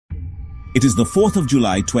It is the 4th of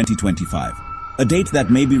July 2025, a date that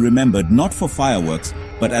may be remembered not for fireworks,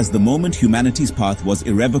 but as the moment humanity's path was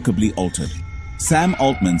irrevocably altered. Sam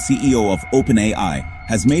Altman, CEO of OpenAI,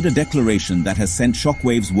 has made a declaration that has sent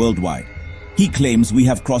shockwaves worldwide. He claims we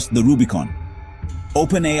have crossed the Rubicon.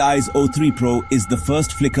 OpenAI's O3 Pro is the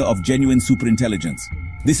first flicker of genuine superintelligence.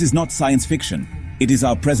 This is not science fiction. It is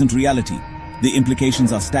our present reality. The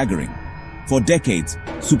implications are staggering. For decades,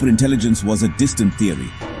 superintelligence was a distant theory.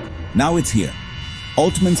 Now it's here.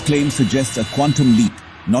 Altman's claim suggests a quantum leap,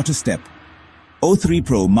 not a step. O3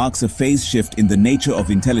 Pro marks a phase shift in the nature of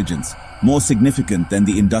intelligence, more significant than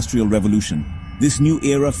the Industrial Revolution. This new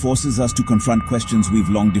era forces us to confront questions we've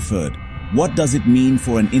long deferred. What does it mean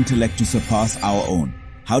for an intellect to surpass our own?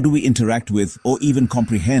 How do we interact with, or even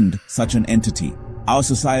comprehend, such an entity? Our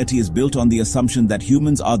society is built on the assumption that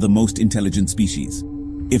humans are the most intelligent species.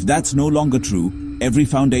 If that's no longer true, every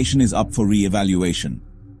foundation is up for re-evaluation.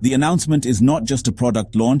 The announcement is not just a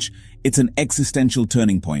product launch, it's an existential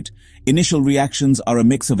turning point. Initial reactions are a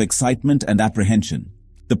mix of excitement and apprehension.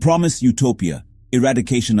 The promised utopia,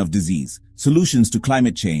 eradication of disease, solutions to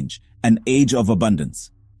climate change, an age of abundance.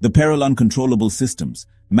 The peril uncontrollable systems,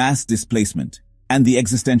 mass displacement, and the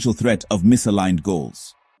existential threat of misaligned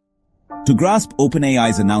goals. To grasp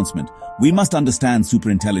OpenAI's announcement, we must understand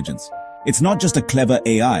superintelligence. It's not just a clever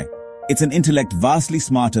AI. It's an intellect vastly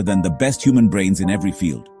smarter than the best human brains in every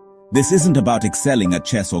field. This isn't about excelling at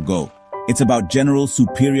chess or Go. It's about general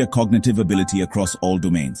superior cognitive ability across all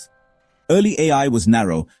domains. Early AI was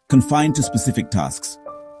narrow, confined to specific tasks.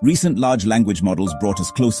 Recent large language models brought us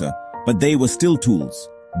closer, but they were still tools,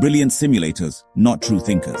 brilliant simulators, not true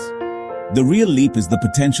thinkers. The real leap is the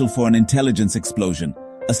potential for an intelligence explosion.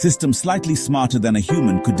 A system slightly smarter than a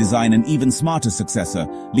human could design an even smarter successor,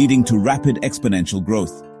 leading to rapid exponential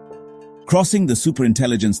growth. Crossing the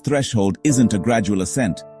superintelligence threshold isn't a gradual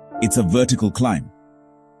ascent. It's a vertical climb.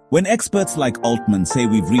 When experts like Altman say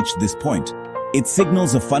we've reached this point, it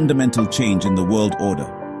signals a fundamental change in the world order.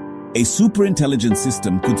 A superintelligent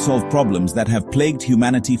system could solve problems that have plagued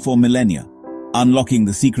humanity for millennia, unlocking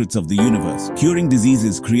the secrets of the universe, curing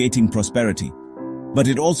diseases, creating prosperity. But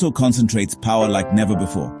it also concentrates power like never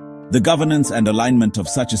before. The governance and alignment of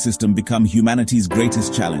such a system become humanity's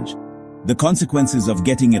greatest challenge. The consequences of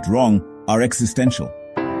getting it wrong are existential.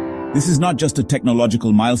 This is not just a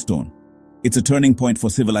technological milestone. It's a turning point for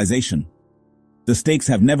civilization. The stakes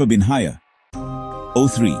have never been higher.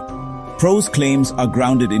 O3 Pro's claims are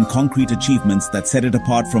grounded in concrete achievements that set it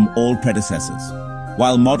apart from all predecessors.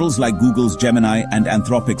 While models like Google's Gemini and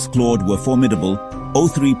Anthropic's Claude were formidable,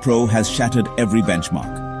 O3 Pro has shattered every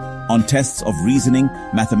benchmark. On tests of reasoning,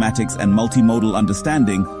 mathematics, and multimodal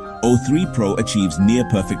understanding, O3 Pro achieves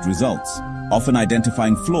near-perfect results, often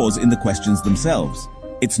identifying flaws in the questions themselves.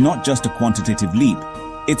 It's not just a quantitative leap,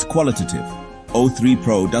 it's qualitative. O3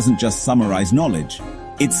 Pro doesn't just summarize knowledge.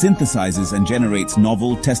 It synthesizes and generates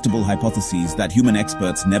novel, testable hypotheses that human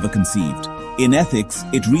experts never conceived. In ethics,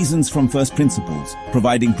 it reasons from first principles,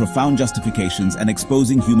 providing profound justifications and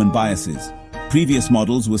exposing human biases. Previous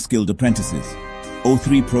models were skilled apprentices.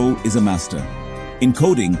 O3 Pro is a master. In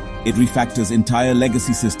coding, it refactors entire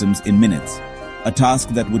legacy systems in minutes, a task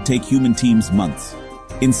that would take human teams months.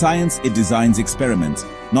 In science, it designs experiments,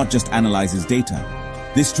 not just analyzes data.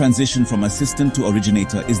 This transition from assistant to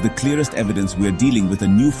originator is the clearest evidence we're dealing with a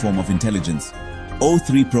new form of intelligence.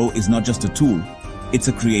 O3 Pro is not just a tool, it's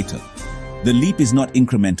a creator. The leap is not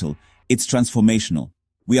incremental, it's transformational.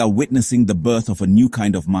 We are witnessing the birth of a new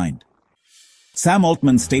kind of mind. Sam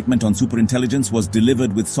Altman's statement on superintelligence was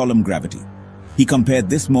delivered with solemn gravity. He compared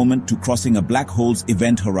this moment to crossing a black hole's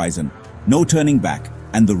event horizon. No turning back,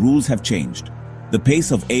 and the rules have changed. The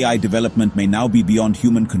pace of AI development may now be beyond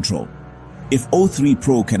human control. If O3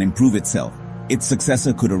 Pro can improve itself, its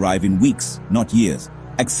successor could arrive in weeks, not years,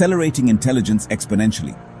 accelerating intelligence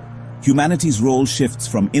exponentially. Humanity's role shifts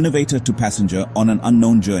from innovator to passenger on an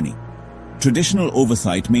unknown journey. Traditional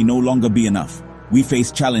oversight may no longer be enough. We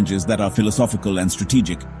face challenges that are philosophical and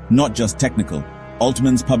strategic, not just technical.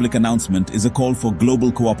 Altman's public announcement is a call for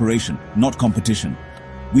global cooperation, not competition.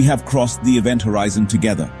 We have crossed the event horizon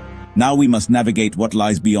together. Now we must navigate what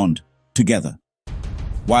lies beyond, together.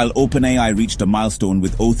 While OpenAI reached a milestone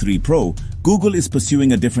with O3 Pro, Google is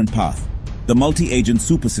pursuing a different path, the multi-agent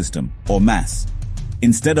supersystem, or MAS.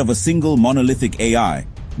 Instead of a single monolithic AI,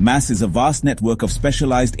 MAS is a vast network of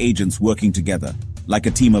specialized agents working together, like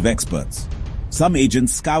a team of experts. Some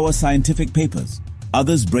agents scour scientific papers,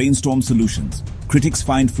 others brainstorm solutions, critics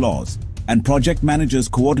find flaws, and project managers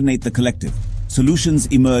coordinate the collective. Solutions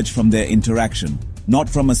emerge from their interaction, not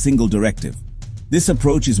from a single directive. This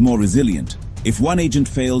approach is more resilient. If one agent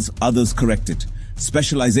fails, others correct it,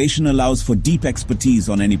 Specialization allows for deep expertise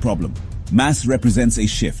on any problem. Mass represents a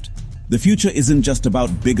shift. The future isn't just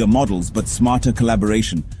about bigger models, but smarter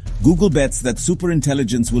collaboration. Google bets that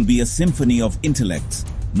superintelligence will be a symphony of intellects,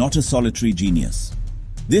 not a solitary genius.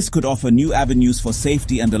 This could offer new avenues for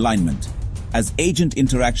safety and alignment, as agent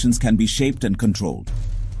interactions can be shaped and controlled.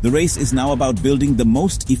 The race is now about building the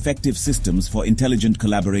most effective systems for intelligent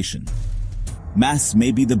collaboration. Mass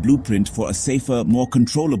may be the blueprint for a safer, more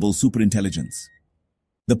controllable superintelligence.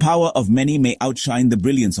 The power of many may outshine the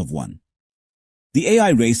brilliance of one. The AI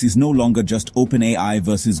race is no longer just OpenAI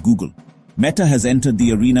versus Google. Meta has entered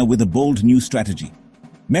the arena with a bold new strategy.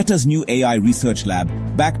 Meta's new AI research lab,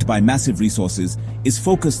 backed by massive resources, is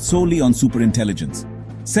focused solely on superintelligence.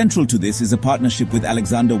 Central to this is a partnership with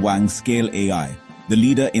Alexandr Wang's Scale AI, the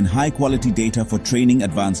leader in high-quality data for training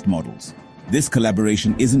advanced models. This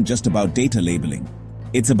collaboration isn't just about data labeling.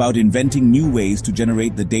 It's about inventing new ways to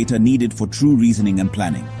generate the data needed for true reasoning and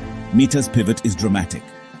planning. Meta's pivot is dramatic,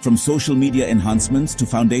 from social media enhancements to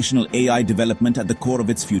foundational AI development at the core of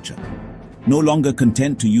its future. No longer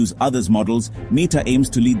content to use others' models, Meta aims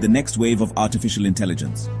to lead the next wave of artificial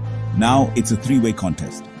intelligence. Now it's a three-way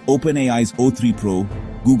contest: OpenAI's O3 Pro,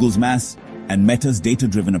 Google's Mass, and Meta's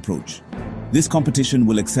data-driven approach. This competition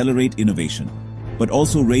will accelerate innovation, but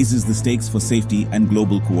also raises the stakes for safety and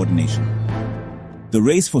global coordination. The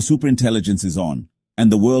race for superintelligence is on, and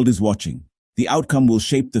the world is watching. The outcome will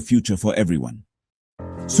shape the future for everyone.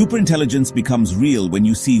 Superintelligence becomes real when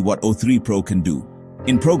you see what O3 Pro can do.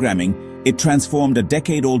 In programming, it transformed a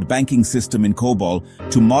decade-old banking system in COBOL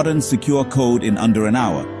to modern, secure code in under an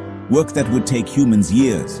hour, work that would take humans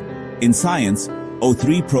years. In science,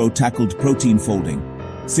 O3 Pro tackled protein folding,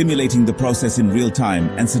 simulating the process in real time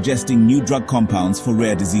and suggesting new drug compounds for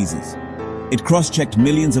rare diseases. It cross-checked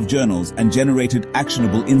millions of journals and generated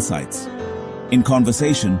actionable insights. In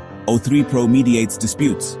conversation, O3 Pro mediates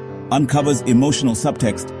disputes, uncovers emotional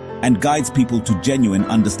subtext, and guides people to genuine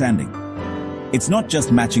understanding. It's not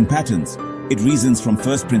just matching patterns, it reasons from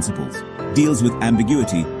first principles, deals with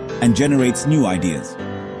ambiguity, and generates new ideas.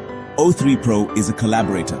 O3 Pro is a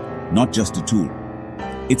collaborator, not just a tool.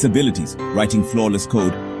 Its abilities, writing flawless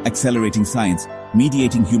code, accelerating science,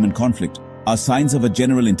 mediating human conflict, are signs of a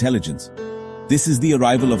general intelligence. This is the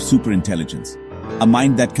arrival of superintelligence, a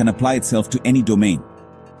mind that can apply itself to any domain.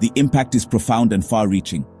 The impact is profound and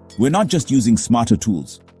far-reaching. We're not just using smarter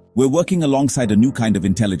tools. We're working alongside a new kind of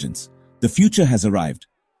intelligence. The future has arrived.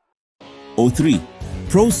 O3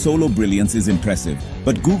 Pro's solo brilliance is impressive,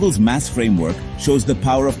 but Google's Mass framework shows the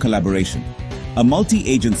power of collaboration. A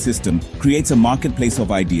multi-agent system creates a marketplace of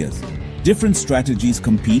ideas. Different strategies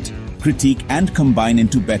compete, critique, and combine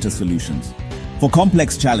into better solutions. For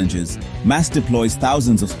complex challenges, Mass deploys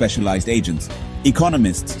thousands of specialized agents: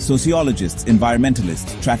 economists, sociologists,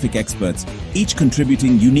 environmentalists, traffic experts, each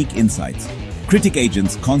contributing unique insights. Critic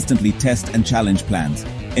agents constantly test and challenge plans,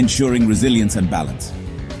 ensuring resilience and balance.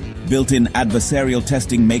 Built-in adversarial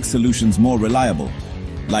testing makes solutions more reliable,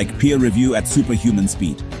 like peer review at superhuman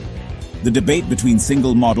speed. The debate between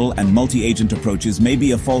single model and multi-agent approaches may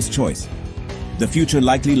be a false choice. The future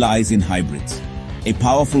likely lies in hybrids, a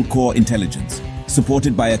powerful core intelligence,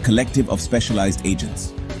 supported by a collective of specialized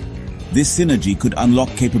agents. This synergy could unlock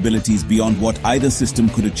capabilities beyond what either system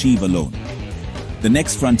could achieve alone. The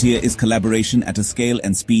next frontier is collaboration at a scale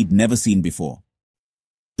and speed never seen before.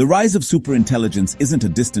 The rise of superintelligence isn't a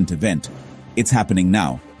distant event. It's happening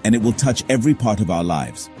now, and it will touch every part of our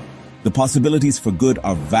lives. The possibilities for good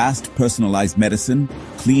are vast: personalized medicine,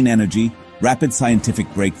 clean energy, rapid scientific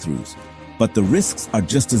breakthroughs. But the risks are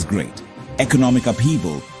just as great: economic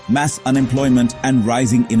upheaval, mass unemployment, and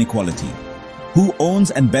rising inequality. Who owns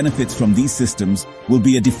and benefits from these systems will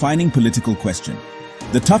be a defining political question.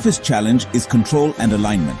 The toughest challenge is control and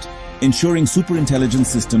alignment, ensuring superintelligent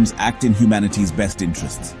systems act in humanity's best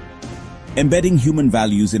interests. Embedding human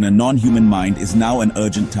values in a non-human mind is now an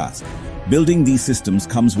urgent task. Building these systems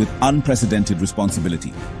comes with unprecedented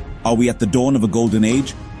responsibility. Are we at the dawn of a golden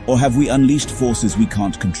age, or have we unleashed forces we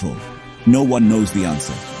can't control? No one knows the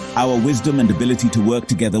answer. Our wisdom and ability to work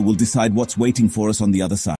together will decide what's waiting for us on the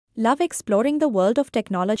other side. Love exploring the world of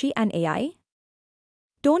technology and AI?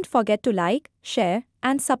 Don't forget to like, share,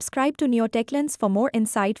 and subscribe to NeoTech-Lens for more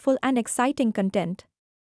insightful and exciting content.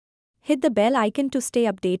 Hit the bell icon to stay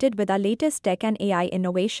updated with our latest tech and AI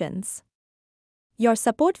innovations. Your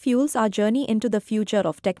support fuels our journey into the future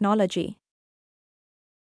of technology.